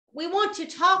we want to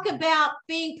talk about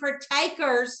being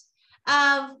partakers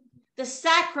of the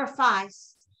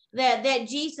sacrifice that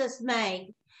Jesus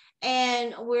made.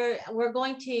 And we're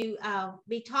going to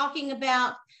be talking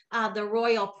about the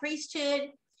royal priesthood.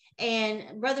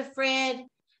 And Brother Fred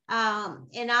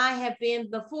and I have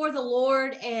been before the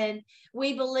Lord, and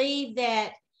we believe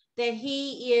that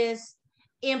he is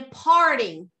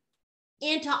imparting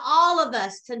into all of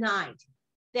us tonight,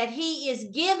 that he is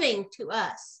giving to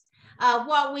us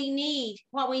what we need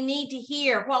to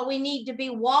hear, what we need to be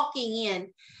walking in.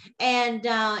 And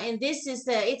this is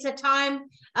it's a time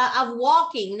of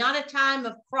walking, not a time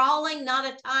of crawling, not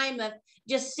a time of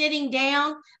just sitting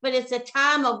down, but it's a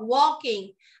time of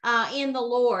walking in the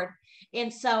Lord.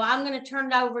 And so I'm going to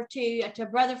turn it over to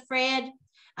Brother Fred.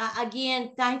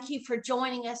 Again, thank you for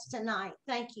joining us tonight.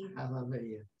 Thank you.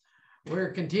 Hallelujah.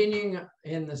 We're continuing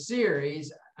in the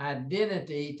series,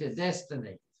 Identity to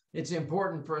Destiny. It's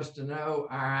important for us to know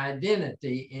our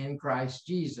identity in Christ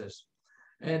Jesus.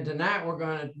 And tonight we're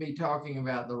going to be talking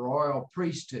about the royal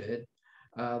priesthood.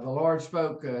 The Lord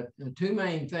spoke two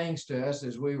main things to us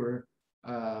as we were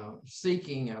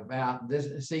seeking Him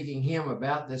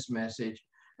about this message.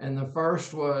 And the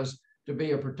first was to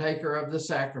be a partaker of the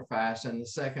sacrifice, and the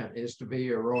second is to be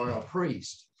a royal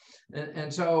priest.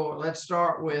 And so let's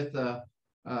start with 2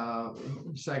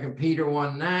 Peter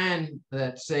 1:9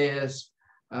 that says,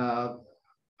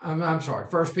 I'm sorry,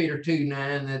 1 Peter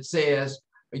 2:9 that says,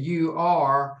 you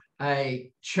are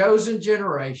a chosen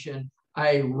generation,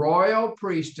 a royal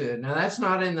priesthood. Now that's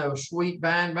not in those sweet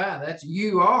by and by. That's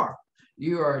you are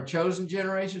a chosen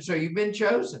generation. So you've been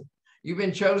chosen. You've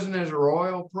been chosen as a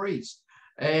royal priest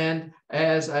and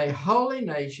as a holy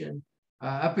nation,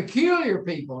 a peculiar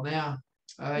people. Now,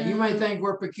 you may think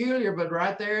we're peculiar, but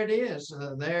right there it is.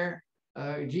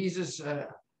 Jesus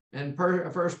and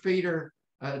 1 Peter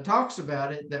talks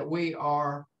about it, that we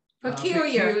are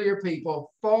peculiar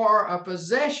people for a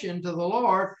possession to the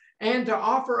Lord and to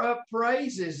offer up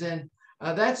praises. And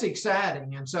that's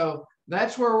exciting. And so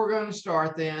that's where we're going to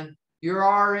start then. You're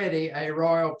already a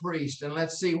royal priest, and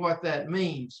let's see what that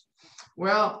means.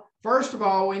 Well, first of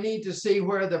all, we need to see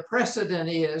where the precedent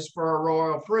is for a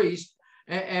royal priest,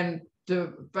 and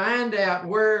to find out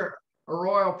where a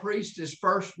royal priest is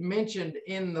first mentioned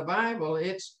in the Bible.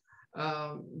 It's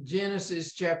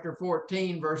Genesis chapter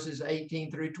 14, verses 18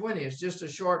 through 20. It's just a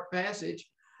short passage,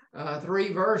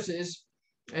 3 verses,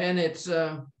 and it's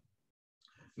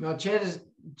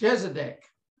Melchizedek.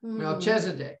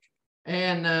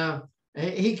 And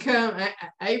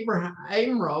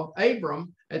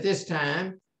Abram at this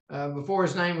time, before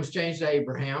his name was changed to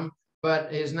Abraham,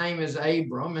 but his name is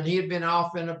Abram, and he had been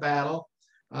off in a battle,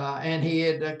 and he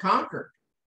had conquered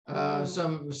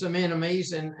some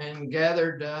enemies and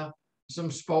gathered some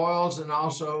spoils, and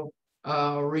also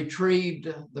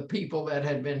retrieved the people that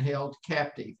had been held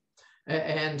captive.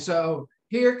 And so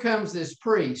here comes this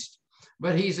priest,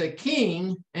 but he's a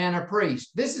king and a priest.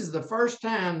 This is the first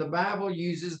time the Bible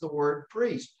uses the word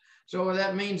priest. So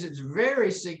that means it's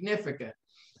very significant.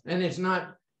 And it's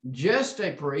not just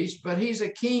a priest, but he's a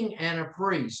king and a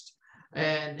priest.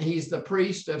 And he's the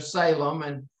priest of Salem.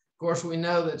 And of course, we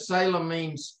know that Salem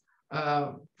means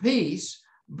peace,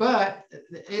 but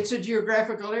it's a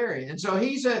geographical area. And so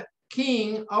he's a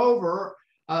king over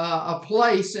a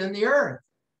place in the earth.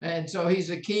 And so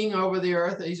he's a king over the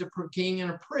earth. He's a king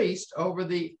and a priest over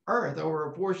the earth, over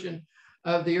a portion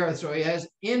of the earth. So he has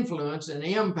influence and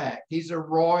impact. He's a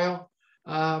royal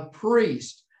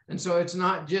priest. And so it's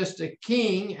not just a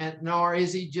king, and nor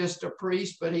is he just a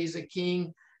priest, but he's a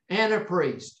king and a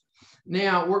priest.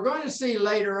 Now, we're going to see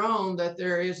later on that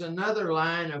there is another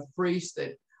line of priests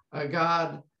that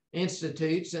God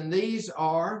institutes, and these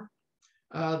are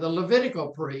the Levitical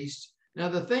priests. Now,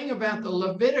 the thing about the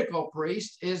Levitical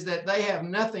priest is that they have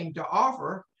nothing to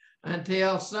offer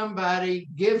until somebody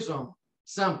gives them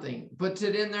something, puts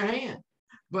it in their hand.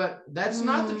 But that's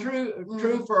not the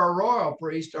true for a royal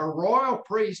priest. A royal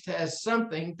priest has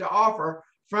something to offer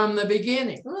from the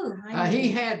beginning.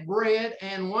 He had bread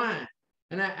and wine.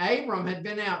 And Abram had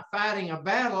been out fighting a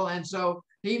battle, and so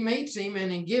he meets him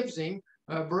and he gives him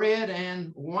bread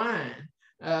and wine.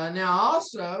 Now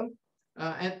also,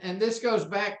 and this goes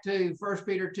back to 1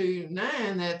 Peter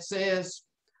 2:9 that says,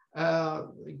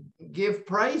 give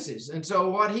praises. And so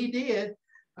what he did,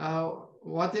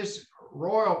 what this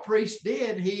royal priest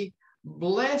did, he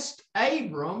blessed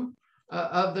Abram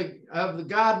of the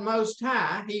God Most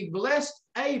High. He blessed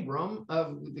Abram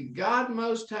of the God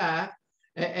Most High,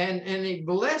 and he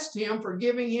blessed him for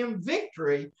giving him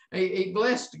victory. He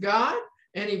blessed God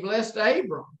and he blessed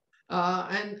Abram.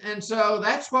 And so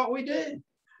that's what we do.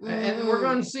 And we're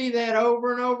going to see that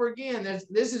over and over again.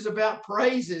 This is about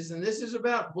praises, and this is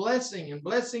about blessing and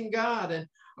blessing God. And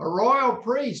a royal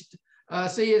priest,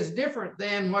 see, is different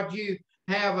than what you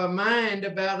have a mind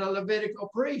about a Levitical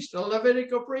priest. A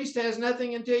Levitical priest has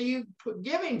nothing until you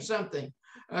give him something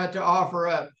to offer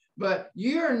up. But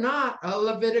you're not a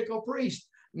Levitical priest,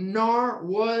 nor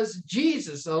was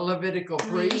Jesus a Levitical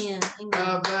priest.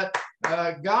 But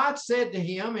God said to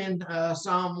him in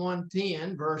Psalm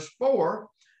 110, verse 4,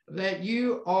 that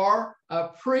you are a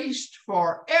priest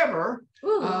forever,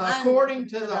 according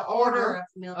to the order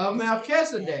of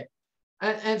Melchizedek.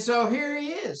 And so here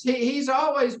he is. He's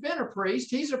always been a priest.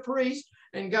 He's a priest,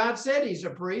 and God said he's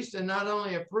a priest, and not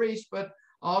only a priest, but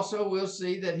also we'll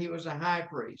see that he was a high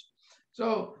priest.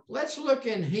 So let's look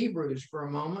in Hebrews for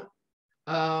a moment.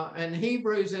 And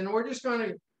Hebrews, and we're just going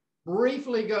to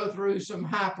briefly go through some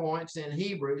high points in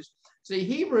Hebrews. See,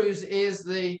 Hebrews is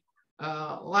the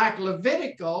like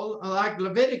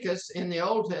Leviticus in the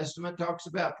Old Testament talks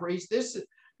about priests. This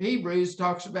Hebrews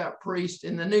talks about priest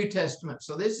in the New Testament.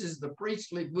 So this is the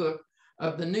priestly book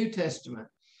of the New Testament.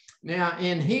 Now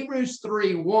in Hebrews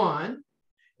 3:1,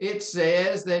 it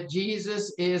says that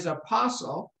Jesus is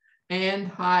apostle and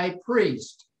high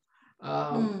priest.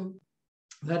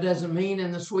 That doesn't mean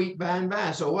in the sweet by and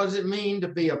by. So what does it mean to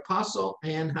be apostle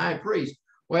and high priest?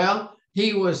 Well,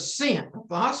 he was sent.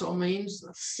 Apostle means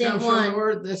comes from the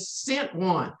word the sent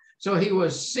one. So he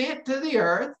was sent to the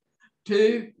earth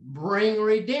to bring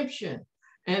redemption.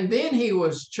 And then he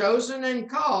was chosen and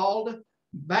called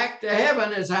back to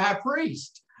heaven as high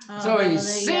priest. So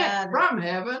he's sent from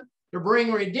heaven to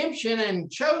bring redemption, and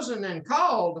chosen and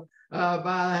called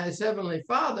by his heavenly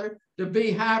Father to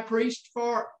be high priest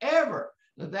forever.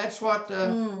 That's what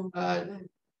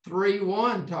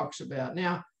 3:1 talks about.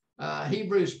 Now,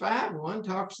 Hebrews 5:1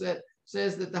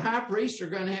 says that the high priests are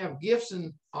going to have gifts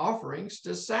and offerings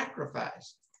to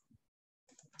sacrifice.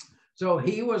 So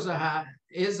he is a high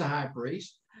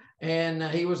priest, and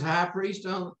he was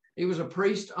a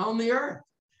priest on the earth.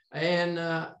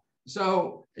 And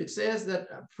so it says that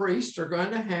priests are going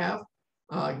to have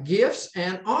gifts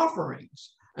and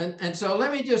offerings. And so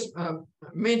let me just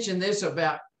mention this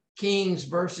about kings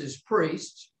versus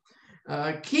priests.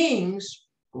 Kings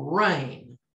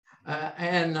reign.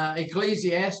 And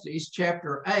Ecclesiastes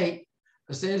chapter 8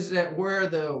 says that where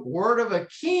the word of a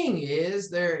king is,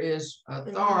 there is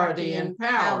authority and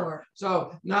power.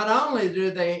 So not only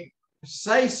do they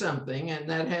say something and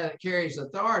that carries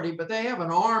authority, but they have an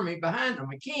army behind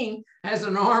them. A king has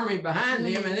an army behind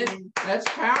him, and that's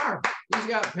power. He's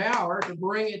got power to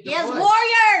bring it to place.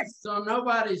 Warriors. So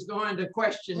nobody's going to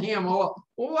question him. Well,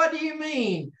 what do you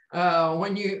mean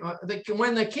when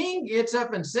the king gets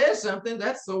up and says something?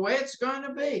 That's the way it's going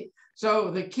to be.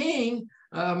 So the king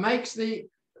makes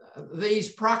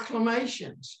these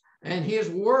proclamations, and his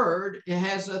word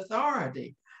has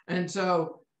authority, and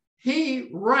so he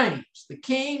reigns. The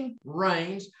king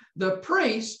reigns. The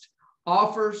priest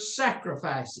offers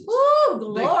sacrifices. Ooh,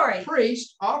 glory. The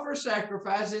priest offers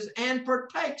sacrifices and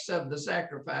partakes of the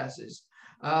sacrifices.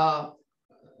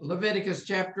 Leviticus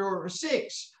chapter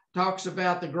 6 talks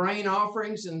about the grain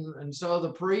offerings, and so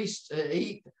the priests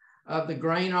eat of the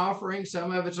grain offering.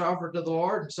 Some of it's offered to the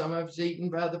Lord, and some of it's eaten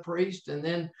by the priest. And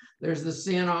then there's the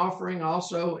sin offering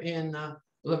also in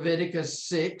Leviticus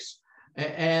 6.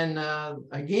 And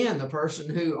again, the person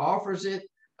who offers it,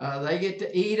 they get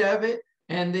to eat of it.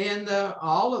 And then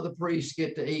all of the priests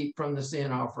get to eat from the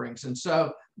sin offerings. And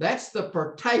so that's the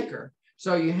partaker.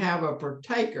 So you have a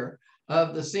partaker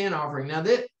of the sin offering. Now,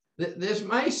 this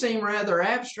may seem rather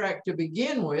abstract to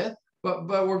begin with, but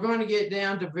we're going to get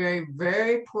down to very,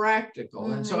 very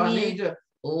practical. And so I need to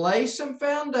lay some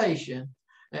foundation.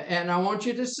 And I want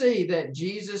you to see that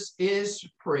Jesus is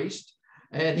priest,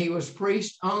 and he was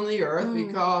priest on the earth,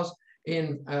 because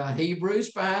in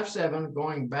Hebrews 5:7,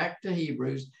 going back to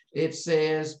Hebrews, it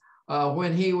says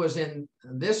when he was in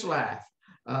this life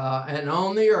and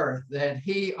on the earth, that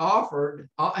he offered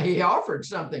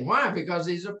something. Why? Because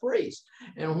he's a priest.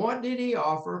 And what did he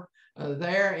offer?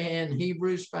 There in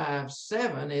Hebrews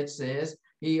 5:7, it says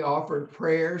he offered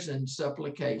prayers and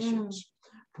supplications.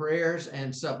 Prayers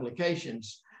and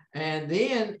supplications. And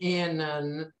then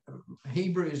in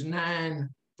Hebrews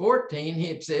 9:14,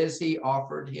 it says he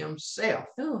offered himself.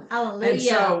 Ooh, hallelujah. And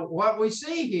so what we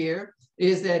see here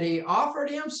is that he offered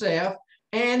himself,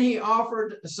 and he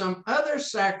offered some other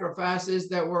sacrifices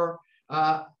that were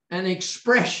an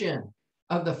expression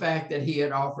of the fact that he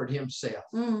had offered himself.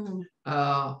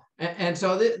 And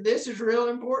so this is real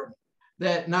important,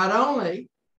 that not only,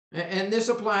 and this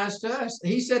applies to us,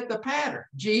 he set the pattern.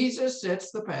 Jesus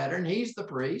sets the pattern. He's the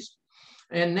priest.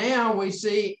 And now we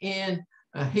see in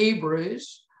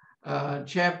Hebrews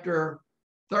chapter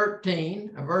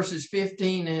 13, verses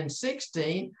 15 and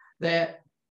 16, that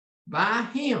by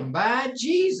him, by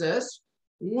Jesus,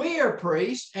 we are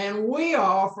priests and we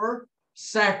offer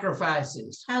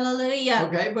sacrifices. Hallelujah.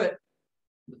 Okay, but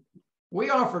we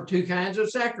offer two kinds of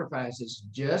sacrifices,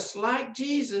 just like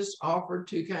Jesus offered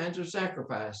two kinds of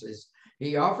sacrifices.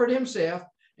 He offered himself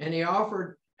and he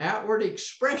offered outward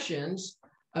expressions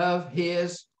of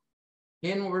his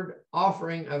inward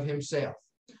offering of himself.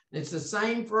 It's the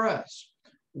same for us.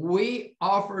 We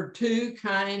offer two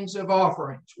kinds of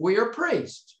offerings. We are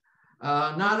priests,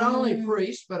 not only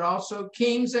priests, but also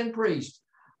kings and priests.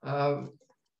 The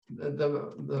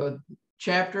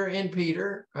chapter in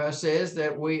Peter says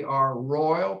that we are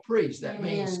royal priests. That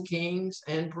means kings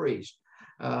and priests.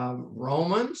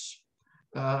 Romans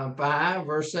 5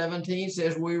 verse 17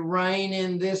 says we reign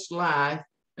in this life,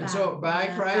 and so by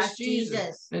Christ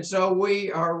Jesus. And so we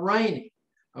are reigning.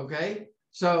 Okay,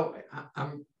 so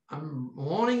I'm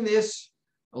wanting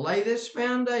lay this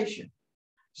foundation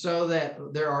so that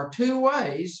there are two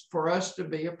ways for us to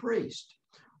be a priest.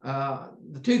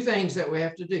 The two things that we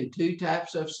have to do, two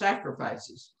types of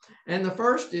sacrifices. And the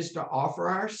first is to offer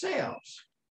ourselves,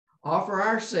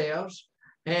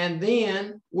 and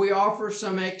then we offer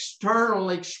some external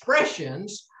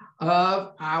expressions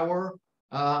of our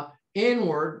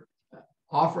inward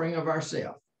offering of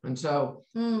ourselves. And so,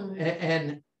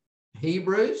 and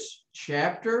Hebrews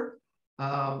chapter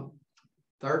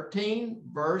 13,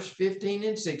 verse 15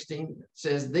 and 16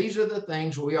 says, these are the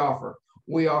things we offer.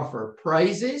 We offer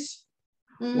praises,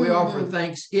 we offer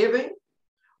thanksgiving,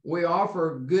 we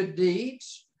offer good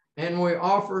deeds, and we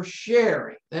offer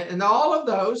sharing. And all of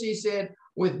those, he said,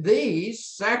 with these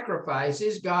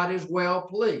sacrifices, God is well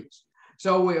pleased.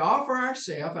 So we offer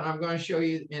ourselves, and I'm going to show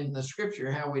you in the scripture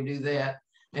how we do that.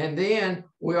 And then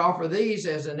we offer these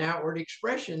as an outward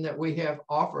expression that we have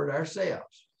offered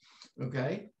ourselves.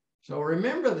 Okay, so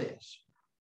remember this.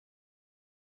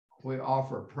 We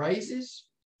offer praises,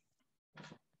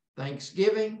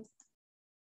 thanksgiving,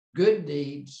 good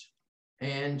deeds,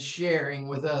 and sharing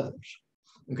with others.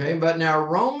 Okay, but now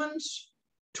Romans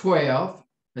 12,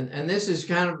 and this is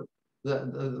kind of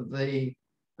the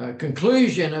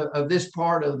conclusion of this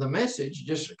part of the message,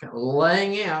 just kind of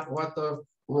laying out what the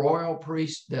royal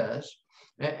priest does.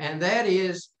 And that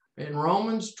is in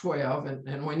Romans 12,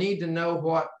 and we need to know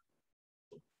what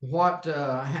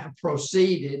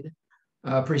preceded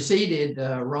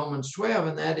Romans 12,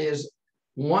 and that is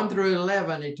 1 through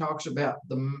 11. He talks about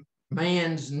the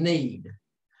man's need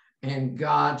and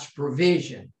God's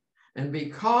provision. And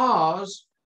because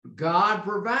God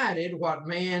provided what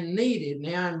man needed,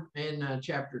 now in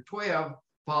chapter 12,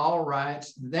 Paul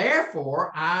writes,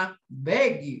 therefore I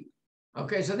beg you.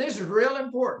 Okay, so this is real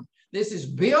important. This is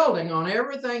building on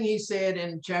everything he said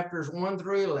in chapters 1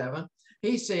 through 11.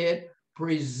 He said,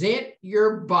 present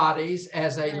your bodies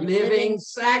as a living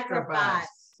sacrifice.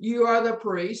 You are the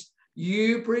priest.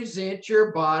 You present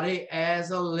your body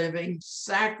as a living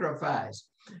sacrifice.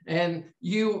 And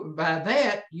you, by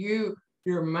that,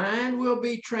 your mind will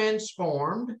be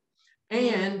transformed,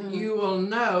 and you will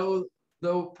know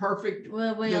the perfect,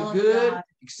 the good,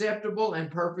 acceptable, and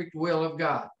perfect will of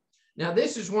God. Now,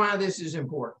 this is why this is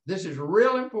important. This is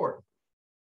real important,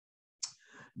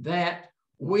 that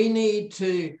we need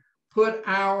to put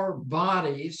our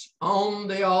bodies on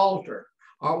the altar,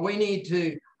 or we need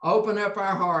to open up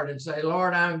our heart and say,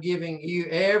 Lord, I'm giving you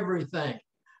everything.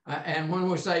 And when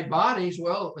we say bodies,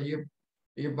 well,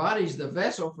 your body's the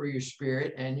vessel for your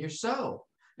spirit and your soul.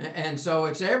 And so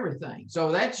it's everything.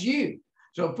 So that's you.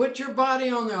 So put your body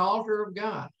on the altar of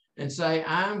God and say,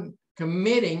 I'm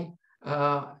committing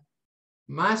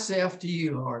myself to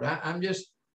you, Lord.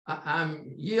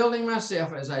 I'm yielding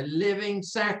myself as a living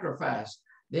sacrifice.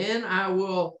 Then I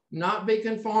will not be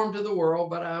conformed to the world,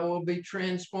 but I will be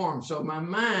transformed. So my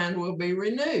mind will be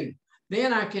renewed.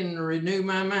 Then I can renew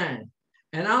my mind.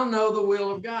 And I'll know the will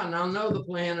of God, and I'll know the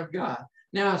plan of God.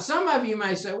 Now, some of you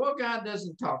may say, well, God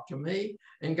doesn't talk to me,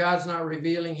 and God's not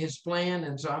revealing his plan,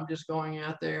 and so I'm just going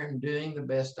out there and doing the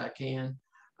best I can.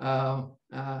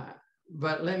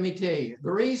 But let me tell you,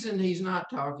 the reason he's not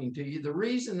talking to you, the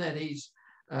reason that he's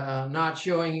not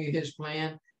showing you his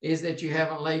plan is that you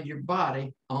haven't laid your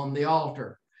body on the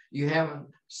altar. You haven't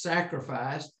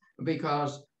sacrificed,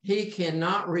 because he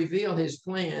cannot reveal his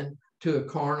plan to a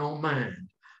carnal mind.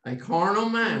 A carnal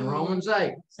mind, Romans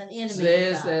 8,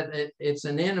 says that it's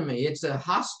an enemy. It's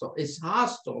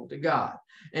hostile to God.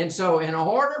 And so in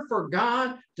order for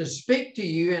God to speak to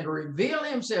you and reveal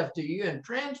himself to you and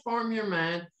transform your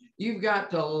mind, you've got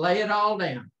to lay it all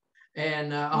down.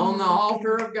 And on the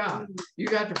altar of God, you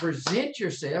got to present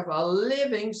yourself a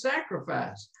living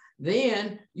sacrifice.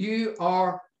 Then you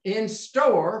are in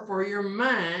store for your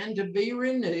mind to be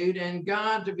renewed and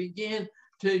God to begin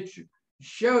to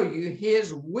show you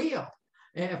his will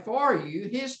for you,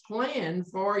 his plan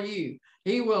for you.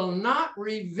 He will not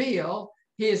reveal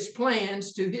his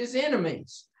plans to his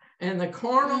enemies. And the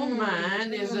carnal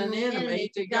mind is an enemy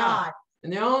to God.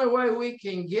 And the only way we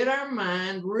can get our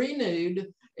mind renewed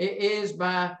is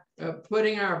by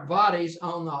putting our bodies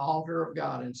on the altar of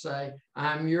God and say,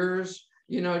 I'm yours.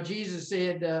 You know, Jesus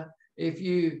said, if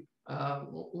you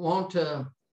want to,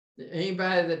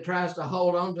 anybody that tries to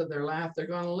hold on to their life, they're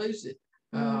going to lose it.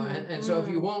 And so if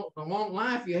you want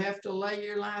life, you have to lay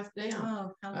your life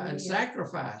down and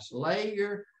sacrifice. Lay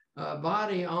your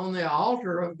body on the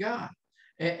altar of God.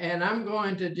 And I'm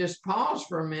going to just pause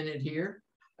for a minute here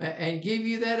and give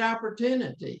you that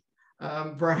opportunity.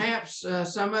 Perhaps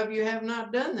some of you have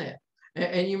not done that.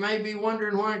 And you may be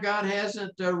wondering why God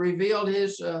hasn't revealed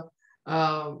his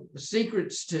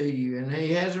secrets to you, and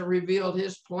he hasn't revealed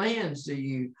his plans to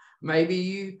you. Maybe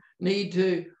you need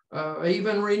to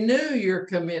even renew your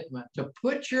commitment to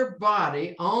put your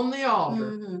body on the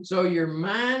altar so your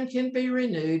mind can be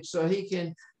renewed, so he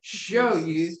can show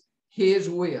you his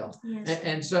will.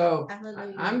 And so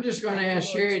I'm just going to ask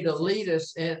Sherry to lead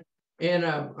us in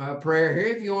a prayer here.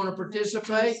 If you want to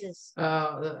participate,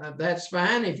 that's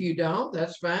fine. If you don't,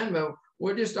 that's fine. But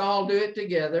we'll just all do it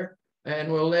together, and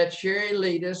we'll let Sherry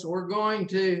lead us.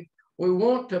 We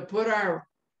want to put our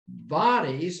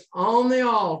bodies on the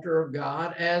altar of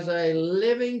God as a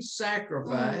living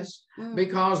sacrifice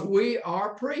because we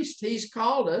are priests. He's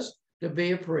called us to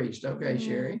be a priest. Okay,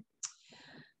 Sherry.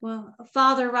 Well,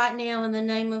 Father, right now in the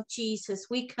name of Jesus,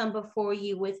 we come before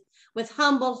you with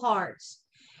humble hearts,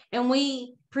 and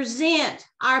we present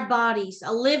our bodies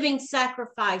a living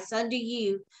sacrifice unto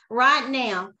you right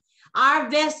now. Our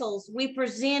vessels we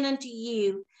present unto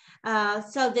you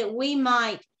so that we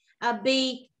might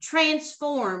be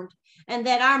transformed and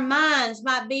that our minds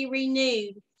might be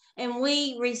renewed, and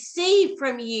we receive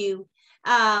from you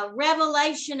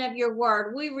revelation of your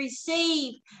word. We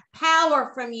receive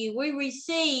power from you. We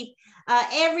receive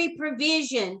every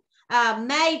provision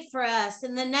made for us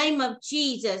in the name of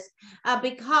Jesus,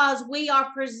 because we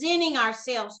are presenting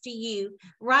ourselves to you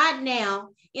right now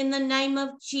in the name of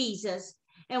Jesus.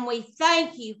 And we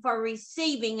thank you for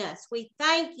receiving us. We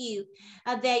thank you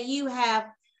that you have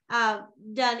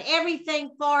done everything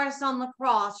for us on the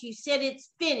cross. You said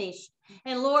it's finished.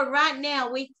 And Lord, right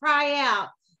now we cry out,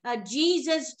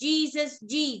 Jesus, Jesus,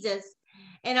 Jesus.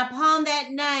 And upon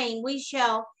that name, we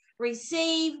shall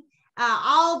receive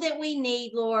all that we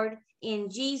need, Lord, in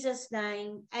Jesus'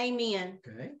 name. Amen.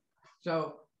 Okay.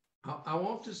 So I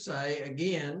want to say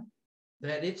again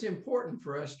that it's important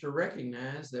for us to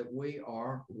recognize that we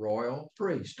are royal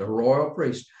priests, a royal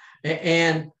priest.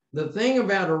 And the thing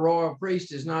about a royal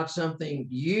priest is not something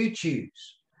you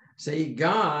choose. See,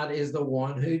 God is the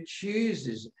one who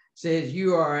chooses. Says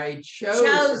you are a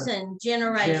chosen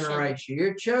generation.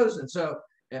 You're chosen. So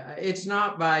it's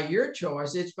not by your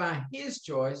choice, it's by his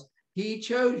choice. He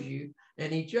chose you,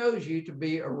 and he chose you to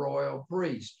be a royal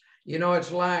priest. You know,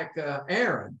 it's like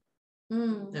Aaron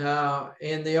in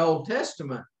the Old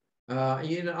Testament.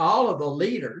 You know, all of the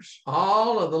leaders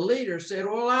said,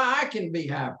 well, I can be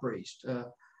high priest.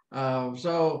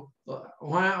 So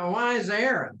why is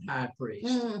Aaron high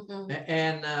priest?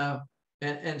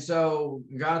 And so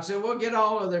God said, well, get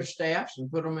all of their staffs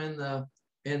and put them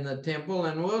in the temple,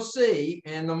 and we'll see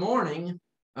in the morning.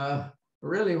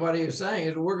 Really what he was saying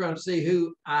is we're going to see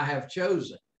who I have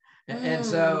chosen. And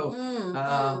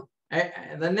so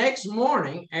the next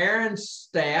morning, Aaron's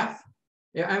staff,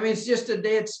 I mean, it's just a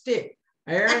dead stick.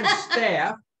 Aaron's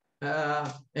staff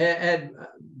had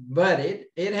budded,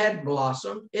 it had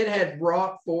blossomed, it had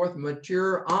brought forth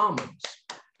mature almonds.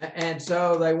 And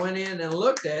so they went in and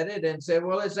looked at it and said,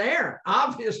 well, it's Aaron.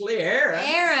 Obviously,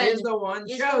 Aaron is the one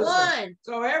chosen.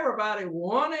 So everybody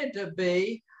wanted to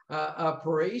be a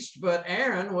priest, but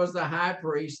Aaron was the high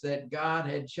priest that God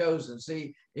had chosen.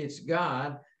 See, it's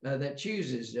God that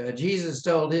chooses. Jesus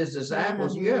told his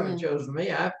disciples, you haven't chosen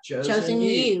me, I've chosen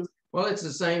you. Well, it's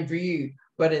the same for you.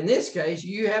 But in this case,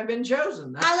 you have been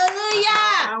chosen. Hallelujah!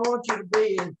 I want you to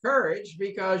be encouraged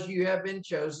because you have been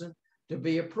chosen to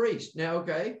be a priest. Now,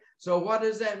 okay, so what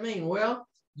does that mean? Well,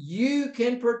 you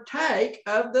can partake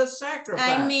of the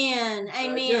sacrifice. Amen.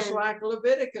 Amen. Just like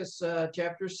Leviticus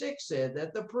chapter 6 said,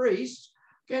 that the priests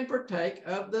can partake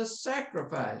of the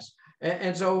sacrifice.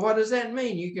 And so what does that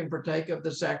mean? You can partake of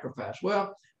the sacrifice.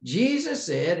 Well, Jesus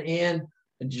said in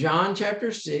John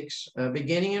chapter 6,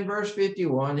 beginning in verse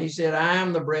 51, he said, I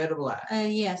am the bread of life.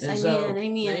 Yes, and amen, so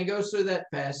amen. Then he goes through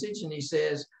that passage and he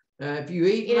says, if you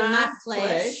eat my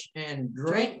flesh and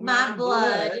drink my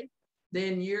blood,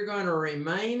 then you're going to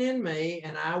remain in me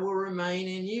and I will remain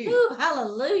in you. Ooh,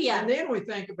 hallelujah. And then we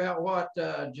think about what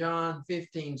John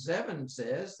 15:7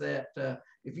 says, that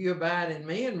if you abide in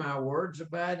me and my words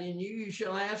abide in you, you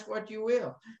shall ask what you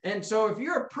will. And so if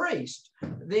you're a priest,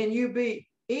 then you be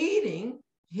eating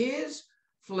his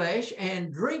flesh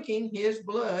and drinking his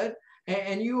blood,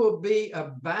 and you will be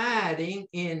abiding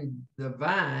in the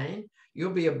vine.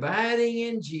 You'll be abiding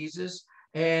in Jesus,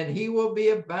 and he will be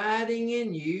abiding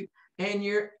in you, and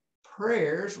your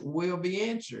prayers will be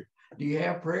answered. Do you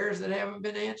have prayers that haven't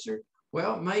been answered?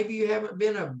 Well, maybe you haven't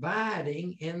been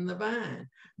abiding in the vine,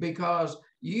 because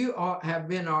you have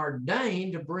been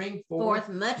ordained to bring forth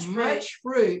much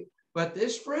fruit. But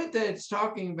this fruit that it's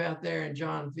talking about there in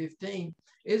John 15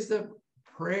 is the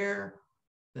prayer,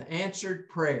 the answered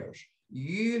prayers.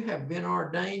 You have been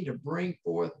ordained to bring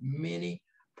forth many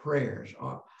prayers.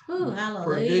 Ooh, hallelujah.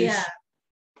 Produce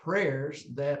prayers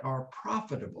that are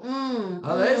profitable.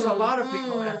 There's a lot of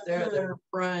people out there that are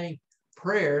praying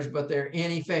prayers, but they're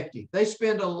ineffective. They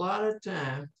spend a lot of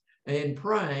time in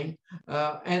praying,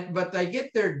 but they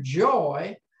get their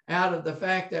joy out of the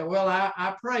fact that, well,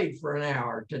 I prayed for an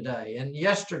hour today, and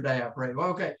yesterday I prayed. Well,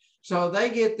 okay, so they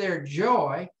get their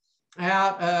joy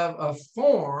out of a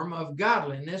form of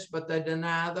godliness, but they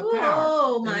deny the power.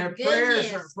 Oh, my and their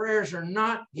goodness. Prayers are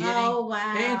not getting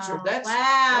answered.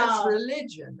 That's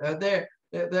religion. They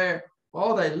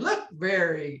look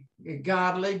very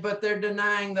godly, but they're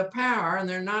denying the power, and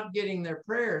they're not getting their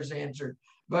prayers answered.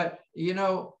 But you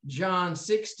know, John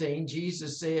 16,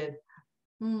 Jesus said,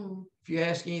 if you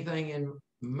ask anything in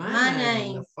my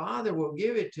name, the Father will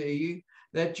give it to you,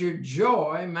 that your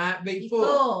joy might be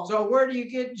full. So where do you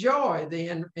get joy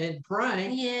then in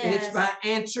praying? Yes. It's by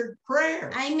answered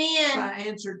prayer. Amen. By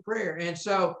answered prayer. And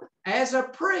so as a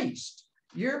priest,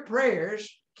 your prayers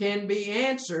can be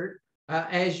answered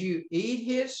as you eat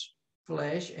his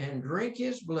flesh and drink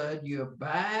his blood. You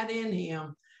abide in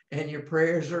him and your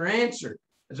prayers are answered.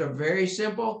 It's a very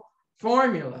simple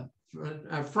formula,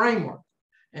 a framework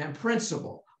and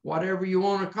principle, whatever you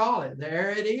want to call it. There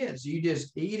it is. You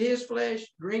just eat his flesh,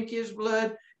 drink his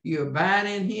blood, you abide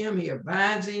in him, he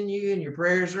abides in you, and your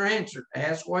prayers are answered.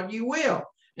 Ask what you will,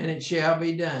 and it shall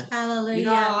be done. Hallelujah. You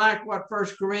know, I like what 1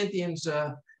 Corinthians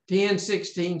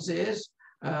 10:16 says.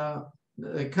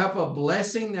 The cup of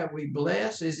blessing that we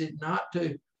bless, is it not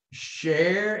to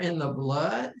share in the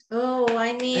blood? Oh,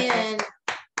 amen.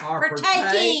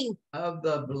 Partaking of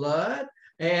the blood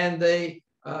and the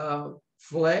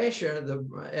flesh, or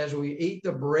as we eat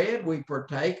the bread, we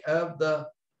partake of the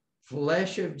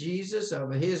flesh of Jesus,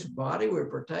 of his body. We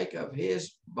partake of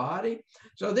his body.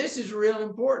 So this is real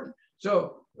important.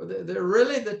 So they're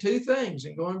really the two things.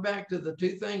 And going back to the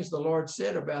two things the Lord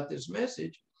said about this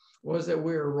message was that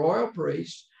we're royal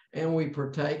priests and we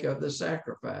partake of the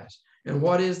sacrifice. And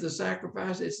what is the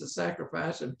sacrifice? It's the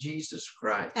sacrifice of Jesus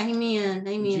Christ. Amen.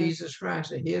 Amen. Jesus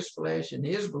Christ, of his flesh and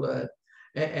his blood.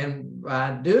 And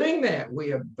by doing that,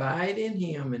 we abide in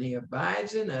him and he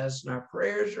abides in us, and our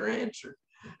prayers are answered.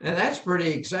 And that's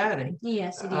pretty exciting.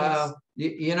 Yes, it is.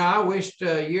 You know, I wished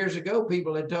years ago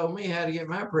people had told me how to get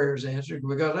my prayers answered,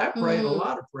 because I prayed a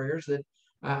lot of prayers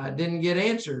that didn't get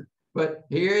answered. But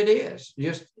here it is.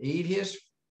 Just eat his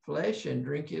flesh and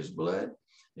drink his blood,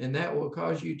 and that will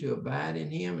cause you to abide in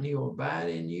him, and he will abide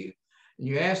in you. And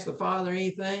you ask the Father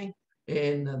anything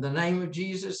in the name of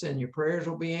Jesus, and your prayers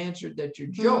will be answered, that your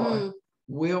joy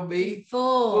will be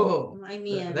full.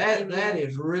 Amen. That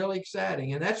is really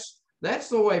exciting. And that's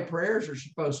the way prayers are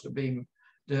supposed to be,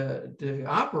 to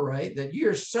operate, that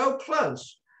you're so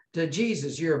close to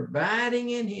Jesus. You're abiding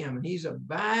in him and he's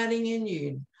abiding in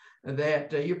you,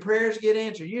 that your prayers get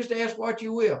answered. You just ask what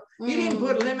you will. He didn't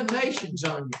put limitations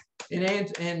on you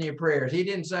in your prayers. He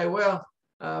didn't say, well,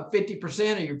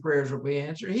 50% of your prayers will be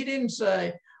answered. He didn't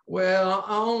say, well,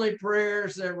 only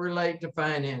prayers that relate to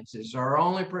finances, or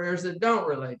only prayers that don't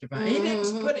relate to finances. He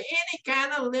didn't put any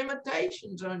kind of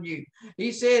limitations on you.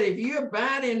 He said, if you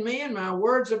abide in me and my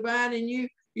words abide in you,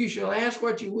 you shall ask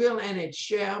what you will, and it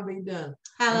shall be done.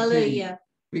 Hallelujah.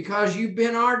 Because you've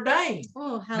been ordained.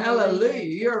 Oh, hallelujah.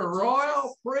 You're a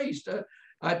royal priest,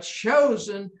 a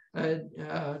chosen.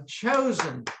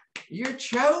 You're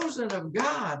chosen of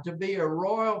God to be a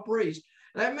royal priest.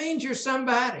 That means you're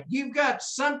somebody. You've got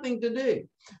something to do.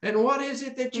 And what is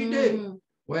it that you do?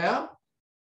 Well,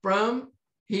 from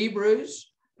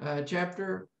Hebrews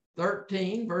chapter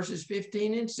 13, verses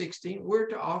 15 and 16, we're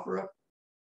to offer up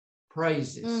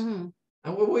praises.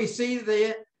 And we see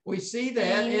that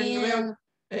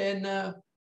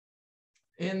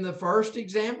in the first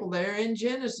example there in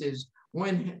Genesis,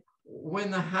 when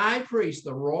the high priest,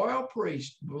 the royal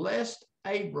priest, blessed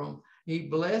Abram, he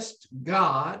blessed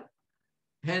God,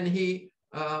 and he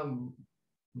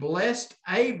blessed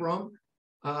Abram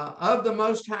of the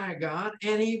Most High God,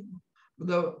 and he,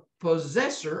 the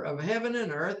possessor of heaven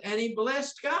and earth, and he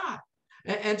blessed God.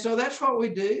 And so that's what we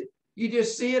do. You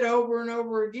just see it over and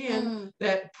over again,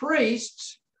 that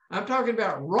priests, I'm talking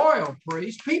about royal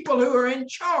priests, people who are in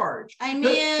charge,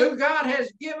 who God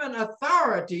has given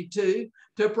authority to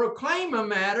proclaim a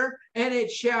matter, and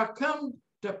it shall come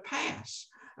to pass.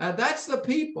 That's the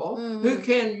people who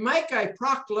can make a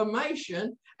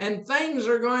proclamation, and things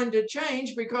are going to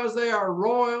change because they are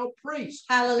royal priests.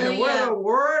 Hallelujah. And where the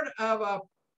word of a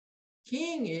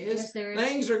king is,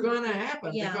 things are going to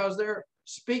happen because they're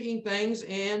speaking things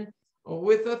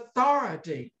with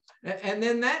authority. And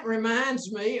then that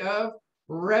reminds me of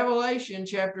Revelation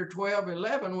chapter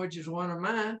 12:11, which is one of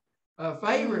my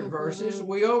favorite verses.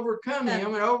 We overcome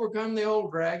him and overcome the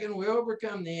old dragon. We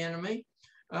overcome the enemy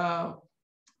by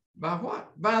what?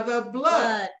 By the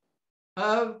blood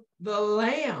of the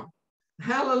Lamb.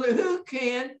 Hallelujah. Who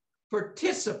can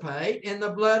participate in the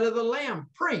blood of the Lamb?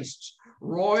 Priests.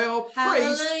 Royal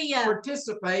priests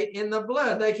participate in the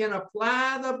blood. They can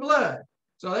apply the blood.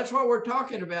 So that's what we're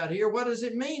talking about here. What does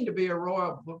it mean to be a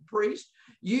royal priest?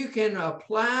 You can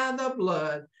apply the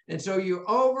blood, and so you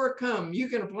overcome. You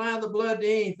can apply the blood to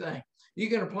anything. You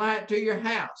can apply it to your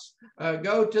house.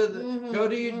 Go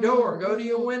to your door. Go to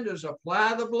your windows.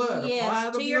 Apply the blood. Yes, apply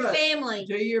the to blood your family.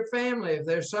 To your family. If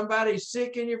there's somebody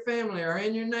sick in your family or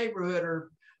in your neighborhood or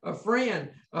a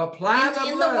friend, apply the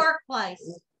blood. In the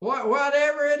workplace.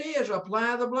 Whatever it is,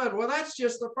 apply the blood. Well, that's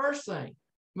just the first thing.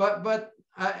 But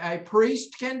a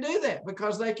priest can do that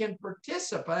because they can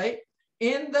participate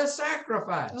in the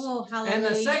sacrifice. Oh, hallelujah. And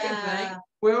the second thing,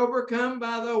 we overcome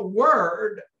by the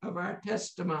word of our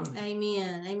testimony.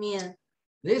 Amen. Amen.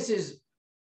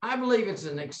 I believe it's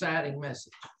an exciting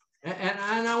message.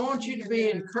 And I want you to be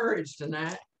encouraged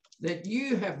tonight that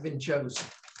you have been chosen.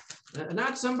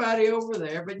 Not somebody over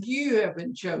there, but you have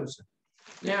been chosen.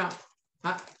 Now,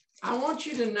 I want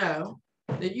you to know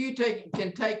that you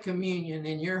can take communion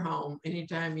in your home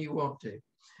anytime you want to.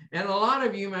 And a lot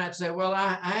of you might say, well,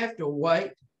 I have to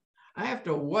wait. I have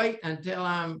to wait until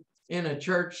I'm in a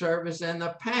church service and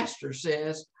the pastor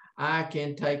says I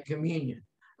can take communion.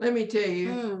 Let me tell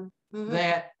you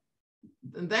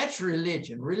that's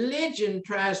religion. Religion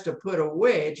tries to put a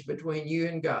wedge between you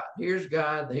and God. Here's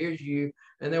God, here's you,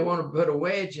 and they want to put a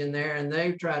wedge in there and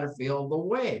they try to fill the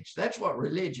wedge. That's what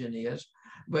religion is.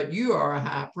 But you are a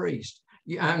high priest.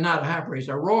 I'm not a high priest,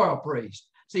 a royal priest.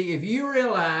 See, if you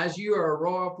realize you are a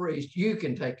royal priest, you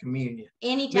can take communion.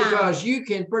 Anytime. Because you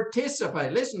can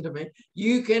participate. Listen to me.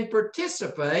 You can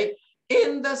participate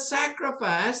in the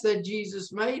sacrifice that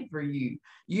Jesus made for you.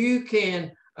 You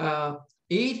can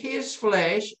eat his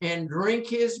flesh and drink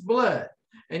his blood.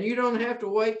 And you don't have to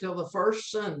wait till the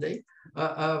first Sunday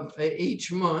of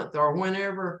each month or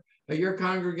whenever your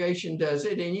congregation does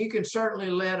it. And you can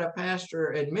certainly let a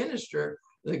pastor administer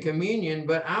the communion,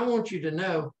 but I want you to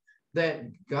know that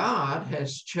God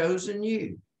has chosen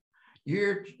you.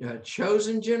 You're a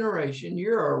chosen generation.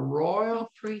 You're a royal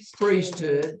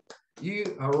priesthood.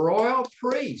 You a royal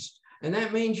priest. And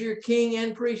that means you're king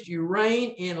and priest. You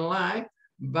reign in life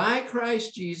by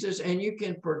Christ Jesus, and you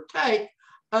can partake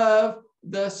of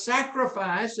the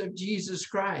sacrifice of Jesus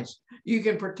Christ. You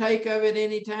can partake of it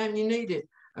anytime you need it.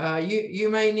 You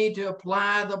may need to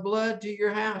apply the blood to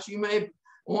your house. You may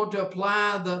want to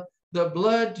apply the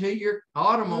blood to your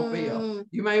automobile.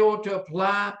 You may want to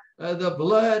apply the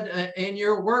blood in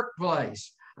your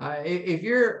workplace. If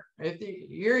you're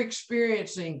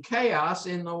experiencing chaos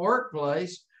in the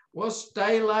workplace, well,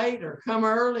 stay late or come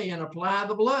early and apply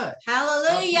the blood.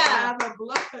 Hallelujah. Apply the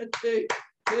blood to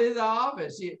the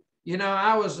office. You know,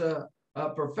 I was a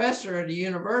professor at a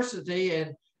university,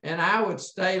 and I would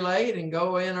stay late and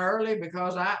go in early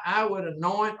because I would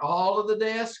anoint all of the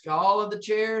desks, all of the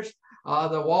chairs,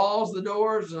 the walls, the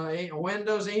doors,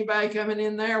 windows. Anybody coming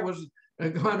in there was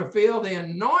going to feel the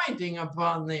anointing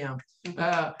upon them. And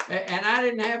I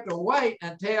didn't have to wait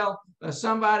until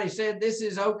somebody said, this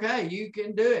is okay, you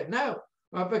can do it. No,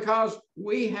 because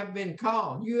we have been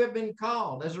called. You have been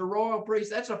called as a royal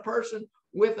priest. That's a person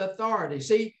with authority.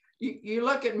 See, you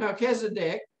look at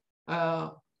Melchizedek,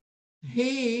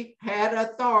 he had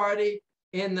authority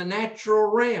in the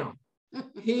natural realm.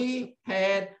 He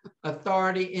had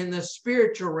authority in the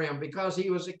spiritual realm because he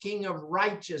was a king of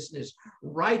righteousness.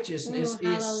 Righteousness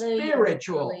is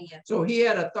spiritual. Hallelujah. So he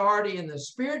had authority in the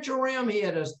spiritual realm. He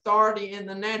had authority in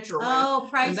the natural realm. Oh,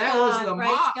 praise that God. Was the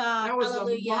praise God. that was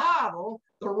Hallelujah. the model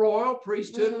the royal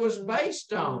priesthood was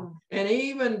based on. And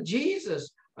even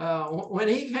Jesus, when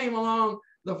he came along,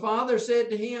 the Father said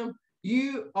to him,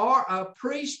 you are a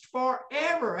priest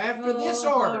forever after this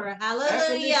order. Hallelujah.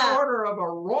 After this order of a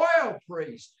royal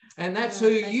priest. And that's who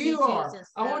you are.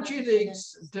 Jesus. I want you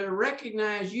to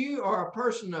recognize you are a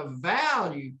person of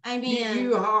value. Amen.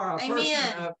 You are a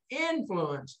person of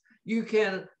influence. You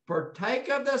can partake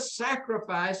of the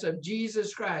sacrifice of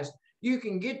Jesus Christ. You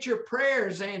can get your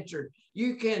prayers answered.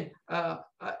 You can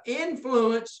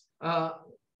influence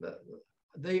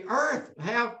the earth,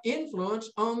 have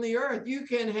influence on the earth. You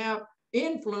can have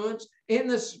influence in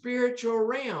the spiritual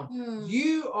realm.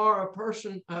 You are a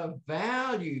person of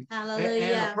value. And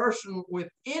a person with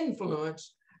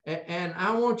influence. And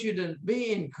I want you to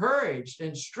be encouraged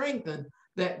and strengthened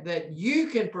that you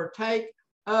can partake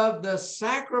of the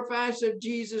sacrifice of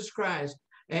Jesus Christ,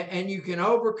 and you can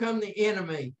overcome the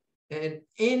enemy in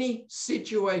any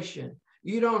situation.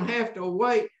 You don't have to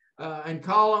wait and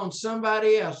call on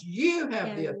somebody else. You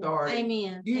have the authority.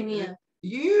 Amen. Amen.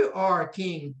 You are a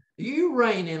king. You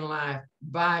reign in life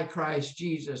by Christ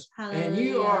Jesus. Hallelujah. And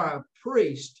you are a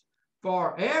priest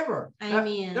forever.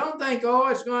 Amen. Don't think, oh,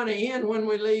 it's going to end when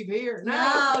we leave here.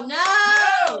 No.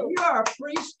 You are a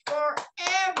priest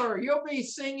forever. You'll be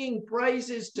singing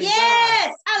praises to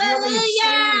God. Hallelujah. You'll be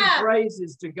singing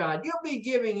praises to God. You'll be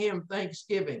giving him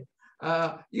thanksgiving.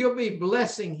 You'll be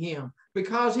blessing him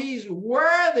because he's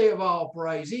worthy of all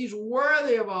praise. He's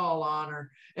worthy of all honor.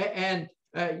 And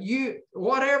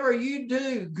whatever you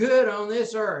do good on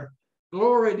this earth,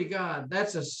 glory to God.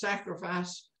 That's a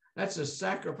sacrifice. That's a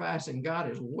sacrifice, and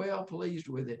God is well pleased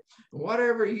with it.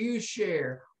 Whatever you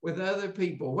share with other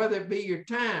people, whether it be your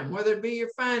time, whether it be your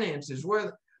finances,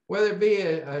 whether it be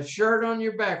a shirt on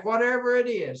your back, whatever it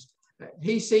is,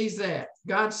 he sees that.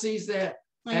 God sees that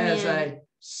as a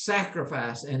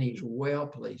sacrifice, and he's well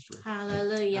pleased with it.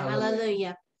 Hallelujah.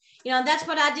 Hallelujah. You know, that's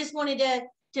what I just wanted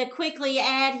to quickly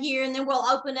add here, and then we'll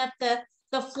open up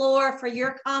the floor for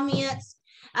your comments.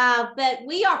 But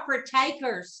we are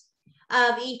partakers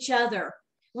of each other.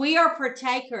 We are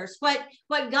partakers. What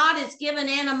God has given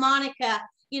Anna Monica,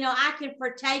 you know, I can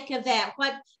partake of that.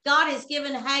 What God has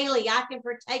given Haley, I can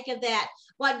partake of that.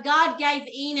 What God gave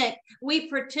Enoch, we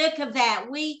partook of that.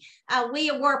 We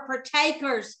were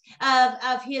partakers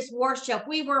of his worship.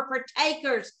 We were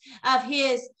partakers of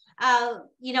his,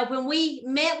 you know, when we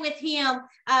met with him,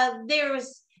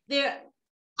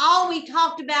 all we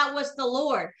talked about was the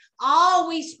Lord. All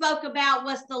we spoke about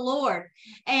was the Lord.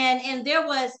 And there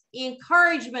was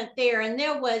encouragement there, and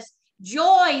there was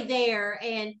joy there,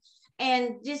 and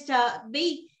just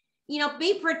be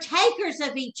partakers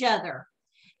of each other.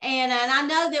 And I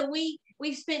know that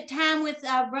we've spent time with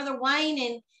Brother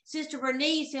Wayne and Sister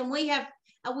Bernice, and we have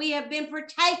been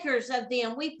partakers of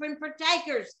them. We've been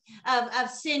partakers of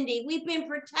Cindy. We've been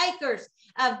partakers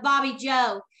of Bobby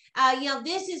Joe. You know,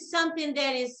 this is something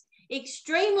that is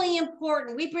extremely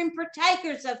important. We've been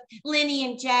partakers of Lenny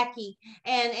and Jackie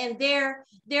and their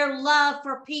love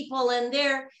for people and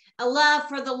their love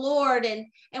for the Lord. And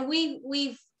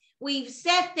we've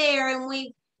sat there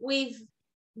and we've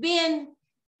been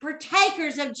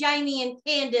partakers of Jamie and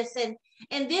Candace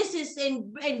and this is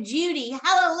and Judy,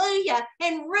 hallelujah,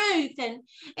 and Ruth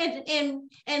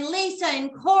and Lisa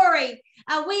and Corey.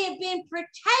 We have been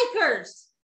partakers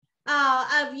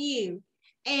of you,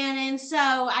 and so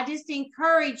I just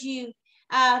encourage you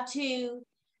to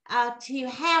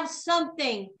have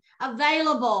something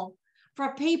available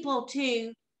for people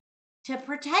to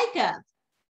partake of.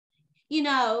 You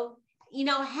know,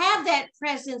 have that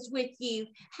presence with you.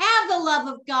 Have the love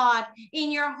of God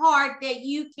in your heart that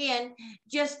you can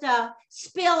just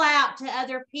spill out to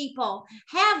other people.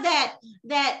 Have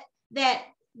that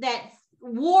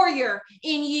warrior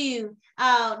in you,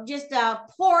 just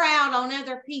pour out on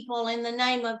other people in the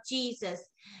name of Jesus.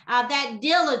 That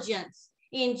diligence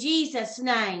in Jesus'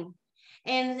 name,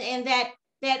 and that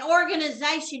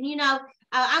organization. You know,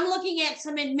 I'm looking at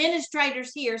some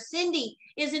administrators here. Cindy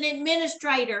is an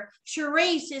administrator.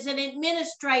 Sharice is an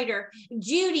administrator.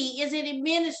 Judy is an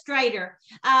administrator.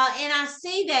 And I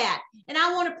see that. And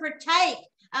I want to partake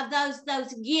of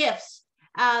those gifts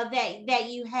that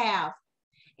you have.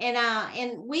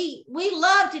 And we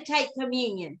love to take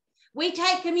communion. We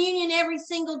take communion every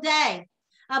single day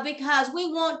because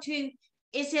we want to.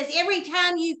 It says every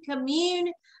time you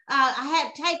commune,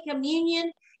 take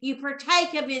communion, you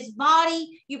partake of his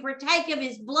body, you partake of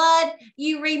his blood,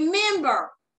 you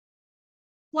remember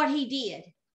what he did.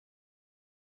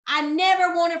 I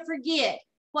never want to forget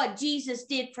what Jesus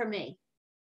did for me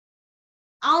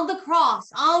on the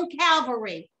cross, on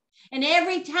Calvary. And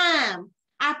every time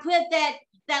I put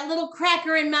that little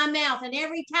cracker in my mouth, and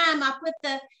every time I put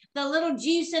the little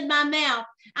juice in my mouth,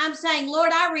 I'm saying,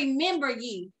 Lord, I remember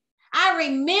you. I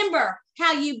remember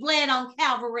how you bled on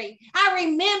Calvary. I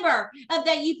remember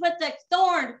that you put the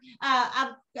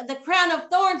crown of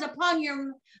thorns upon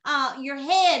your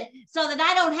head so that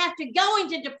I don't have to go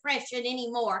into depression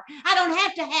anymore. I don't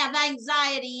have to have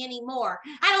anxiety anymore.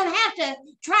 I don't have to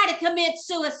try to commit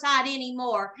suicide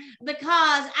anymore, because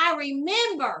I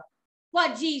remember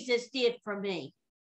what Jesus did for me.